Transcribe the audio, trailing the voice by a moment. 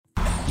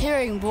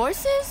Hearing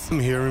voices? I'm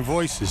hearing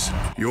voices.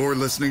 You're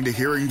listening to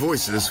Hearing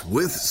Voices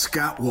with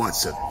Scott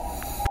Watson.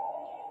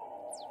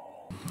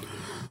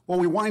 Well,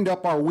 we wind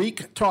up our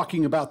week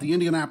talking about the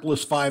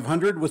Indianapolis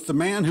 500 with the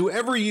man who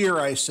every year,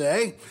 I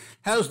say,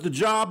 has the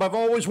job I've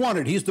always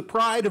wanted. He's the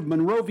pride of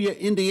Monrovia,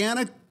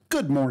 Indiana.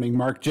 Good morning,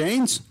 Mark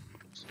Jaynes.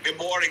 Good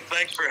morning.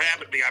 Thanks for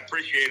having me. I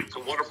appreciate it. It's a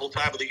wonderful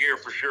time of the year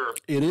for sure.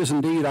 It is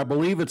indeed. I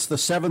believe it's the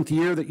 7th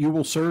year that you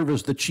will serve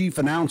as the chief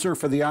announcer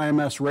for the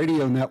IMS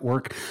radio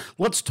network.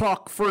 Let's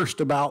talk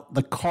first about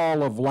the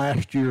call of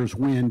last year's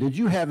win. Did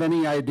you have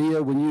any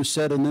idea when you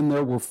said, and then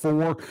there were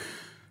 4,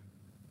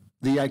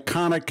 the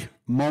iconic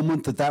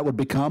moment that would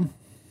become?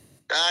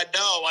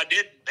 No, I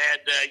didn't.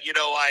 And,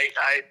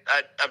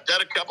 I've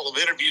done a couple of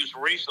interviews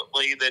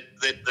recently that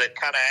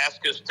kind of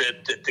ask us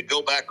to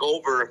go back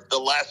over the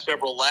last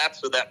several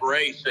laps of that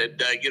race.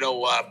 And,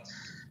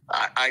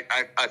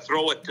 I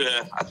throw it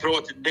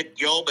to Nick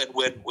Gilman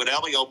when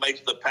Elio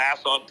makes the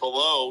pass on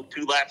Palou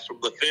 2 laps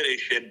from the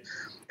finish.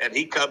 And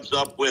he comes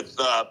up with,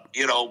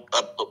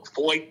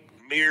 Foyt,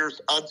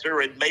 Mears, Unser,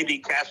 and maybe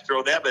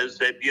Castro Neves.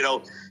 And,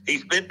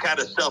 he's been kind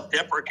of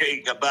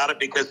self-deprecating about it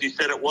because he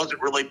said it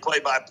wasn't really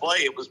play-by-play.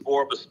 It was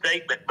more of a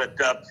statement. But,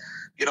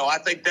 I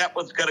think that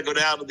one's going to go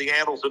down to the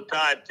annals of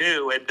time,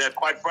 too. And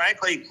quite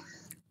frankly,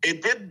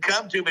 it didn't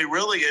come to me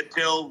really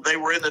until they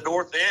were in the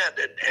north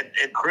end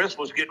and Chris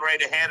was getting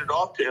ready to hand it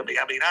off to me.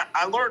 I mean,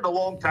 I learned a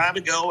long time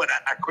ago, and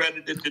I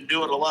credit it to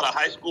doing a lot of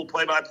high school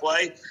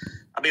play-by-play.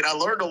 I mean, I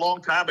learned a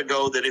long time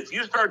ago that if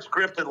you start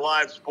scripting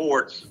live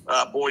sports,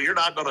 you're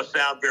not going to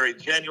sound very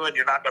genuine.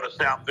 You're not going to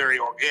sound very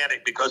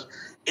organic because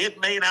it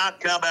may not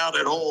come out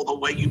at all the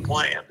way you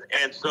planned.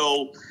 And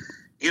so,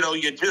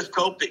 you just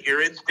hope that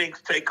your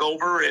instincts take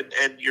over and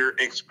your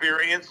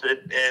experience and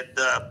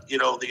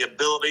the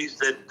abilities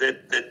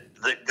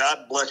that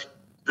God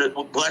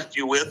blessed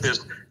you with,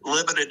 as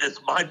limited as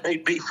mine may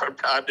be from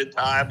time to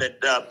time. And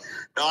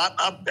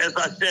I'm as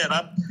I said,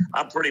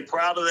 I'm pretty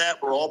proud of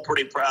that. We're all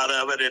pretty proud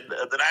of it, and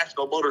the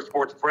National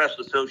Motorsports Press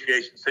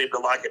Association seemed to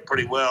like it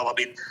pretty well. I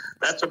mean,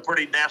 that's a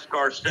pretty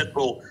NASCAR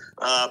central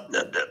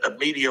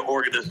media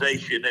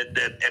organization, and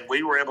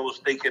we were able to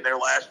sneak in there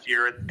last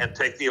year and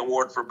take the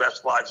award for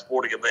best live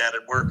sporting event,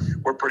 and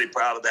we're pretty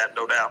proud of that,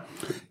 no doubt.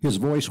 His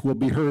voice will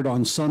be heard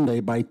on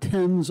Sunday by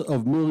tens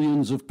of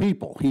millions of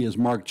people. He is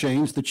Mark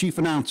Jaynes, the chief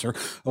announcer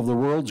of the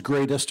world's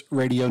greatest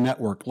radio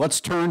network. Let's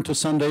turn to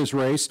Sunday's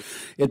race.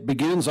 It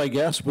begins, I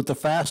guess, with the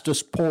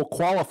fastest pole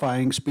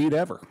qualifying speed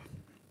ever.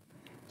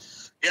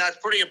 Yeah, it's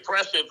pretty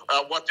impressive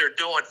what they're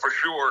doing for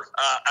sure.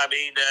 But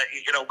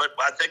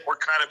I think we're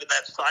kind of in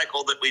that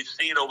cycle that we've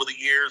seen over the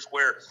years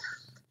where,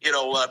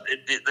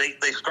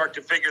 they start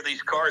to figure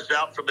these cars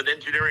out from an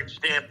engineering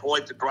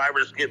standpoint. The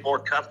drivers get more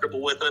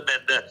comfortable with them,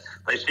 and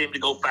they seem to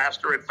go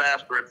faster and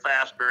faster and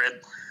faster. And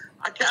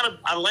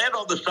I land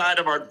on the side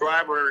of our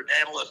driver and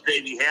analyst,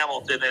 Davey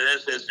Hamilton,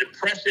 and as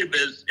impressive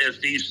as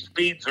these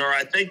speeds are,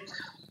 I think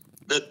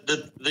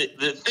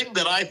the thing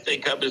that I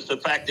think of is the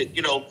fact that,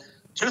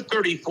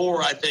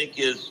 234, I think,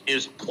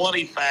 is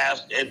plenty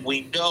fast, and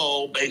we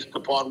know, based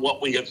upon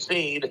what we have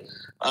seen,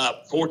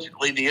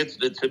 fortunately the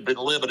incidents have been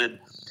limited,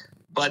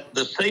 but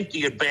the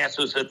safety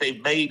advances that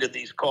they've made in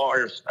these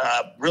cars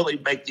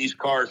really make these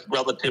cars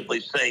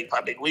relatively safe.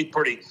 I mean, we've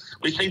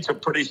seen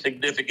some pretty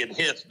significant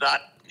hits,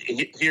 not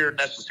here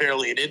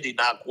necessarily at Indy,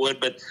 knock wood,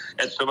 but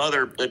at some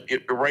other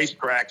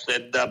racetracks,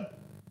 and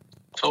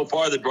so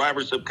far the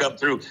drivers have come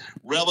through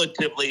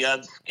relatively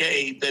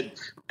unscathed, and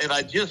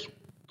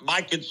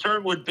my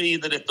concern would be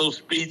that if those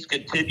speeds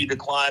continue to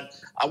climb,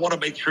 I want to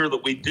make sure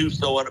that we do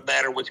so in a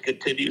manner which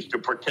continues to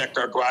protect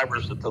our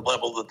drivers at the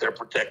level that they're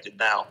protected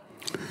now.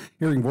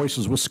 Hearing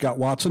Voices with Scott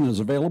Watson is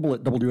available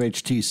at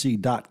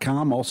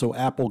WHTC.com, also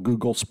Apple,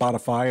 Google,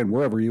 Spotify, and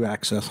wherever you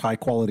access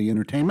high-quality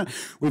entertainment.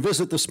 We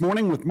visit this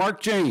morning with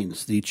Mark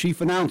Jaynes, the chief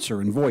announcer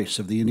and voice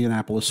of the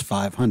Indianapolis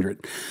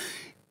 500.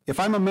 If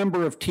I'm a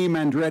member of Team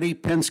Andretti,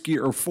 Penske,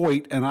 or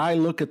Foyt, and I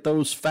look at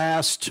those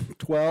fast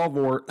 12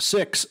 or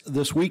 6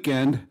 this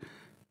weekend,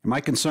 am I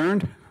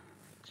concerned?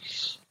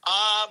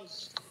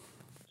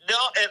 No,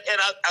 and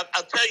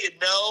I'll tell you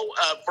no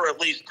for at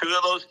least 2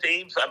 of those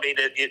teams. I mean,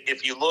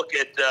 if you look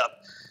at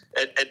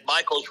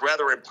Michael's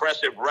rather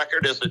impressive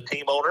record as a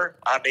team owner,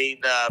 I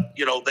mean,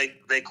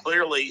 they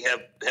clearly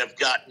have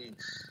gotten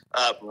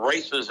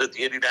races at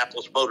the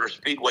Indianapolis Motor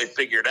Speedway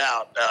figured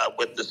out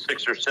with the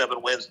 6 or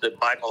 7 wins that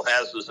Michael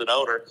has as an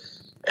owner.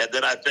 And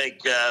then I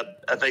think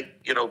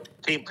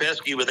Team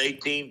Penske with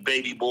 18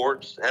 baby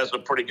boards has a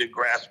pretty good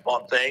grasp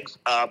on things.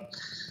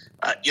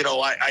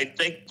 I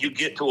think you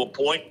get to a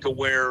point to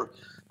where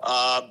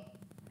what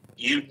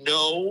you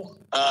know.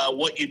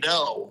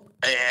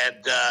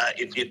 And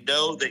if you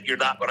know that you're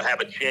not going to have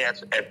a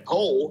chance at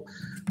pole,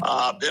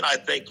 then I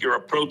think your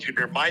approach and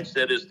your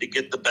mindset is to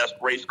get the best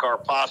race car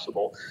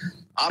possible.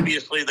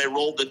 Obviously, they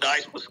rolled the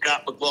dice with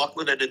Scott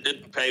McLaughlin, and it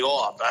didn't pay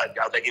off.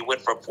 I think he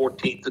went from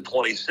 14th to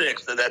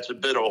 26th, and that's a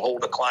bit of a hole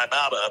to climb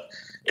out of.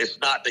 It's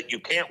not that you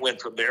can't win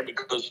from there,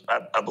 because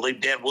I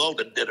believe Dan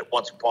Weldon did it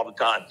once upon a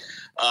time.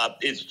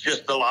 It's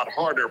just a lot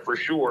harder for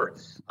sure.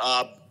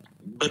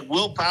 but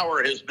Will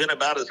Power has been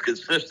about as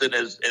consistent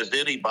as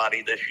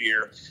anybody this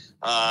year.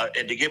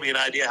 And to give you an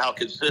idea how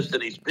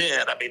consistent he's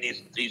been, I mean,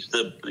 he's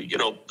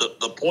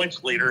the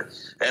points leader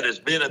and has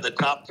been in the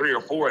top 3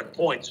 or 4 in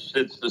points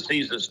since the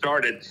season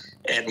started,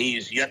 and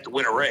he's yet to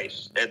win a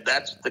race. And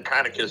that's the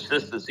kind of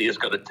consistency it's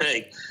going to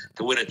take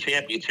to win a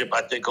championship,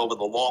 I think, over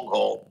the long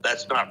haul.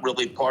 That's not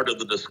really part of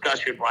the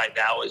discussion right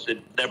now, as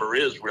it never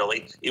is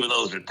really, even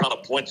though there's a ton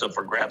of points up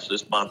for grabs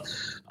this month.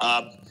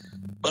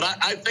 But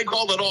I think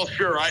all in all,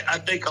 sure, I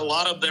think a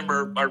lot of them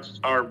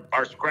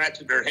are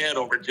scratching their head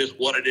over just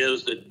what it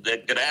is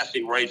that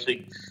Ganassi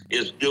Racing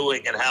is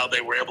doing and how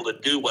they were able to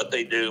do what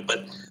they do.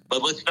 But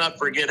let's not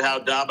forget how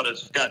dominant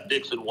Scott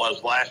Dixon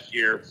was last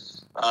year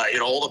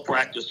in all the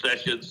practice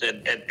sessions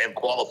and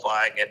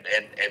qualifying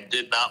and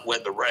did not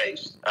win the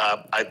race.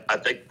 I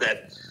think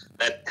that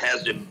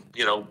has him,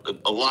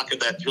 locking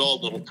that jaw a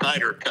little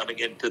tighter coming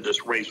into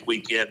this race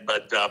weekend.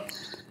 But,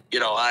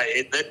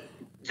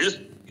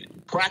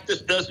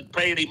 practice doesn't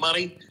pay any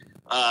money.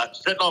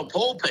 Sitting on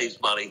pole pays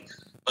money,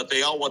 but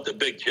they all want the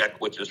big check,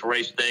 which is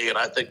race day. And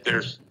I think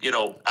there's,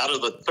 out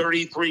of the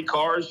 33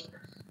 cars,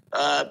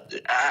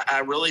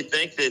 I really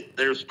think that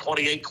there's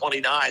 28,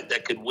 29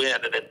 that could win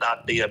and it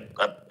not be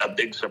a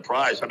big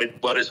surprise. I mean,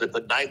 what is it?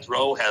 The 9th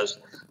row has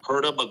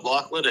Herta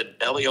McLaughlin and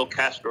Elio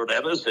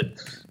Castroneves, and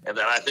then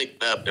I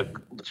think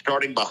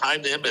starting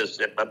behind them is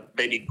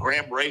maybe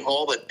Graham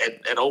Rahal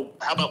and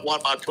how about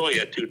Juan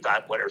Montoya, a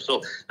 2-time winner.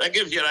 So that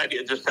gives you an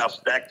idea of just how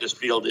stacked this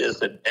field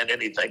is, and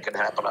anything can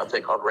happen, I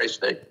think, on race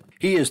day.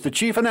 He is the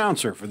chief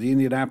announcer for the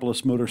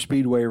Indianapolis Motor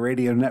Speedway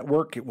Radio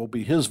Network. It will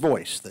be his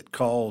voice that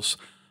calls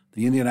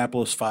the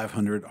Indianapolis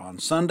 500 on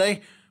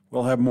Sunday.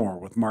 We'll have more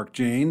with Mark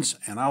Jaynes,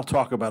 and I'll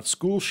talk about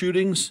school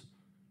shootings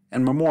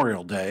and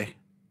Memorial Day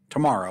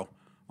tomorrow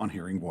on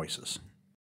Hearing Voices.